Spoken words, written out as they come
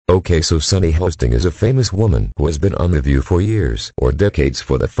Okay, so Sunny Hostin is a famous woman who has been on The View for years or decades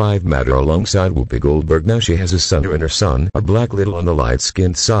for the 5 Matter alongside Whoopi Goldberg. Now she has a son, and her son, a black, little on the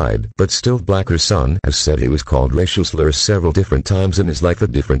light-skinned side, but still black. Her son has said he was called racial slurs several different times and is like the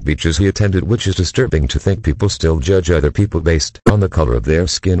different beaches he attended, which is disturbing to think people still judge other people based on the color of their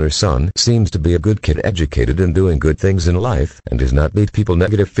skin. Her son seems to be a good kid, educated and doing good things in life, and does not let people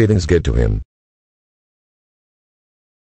negative feelings get to him.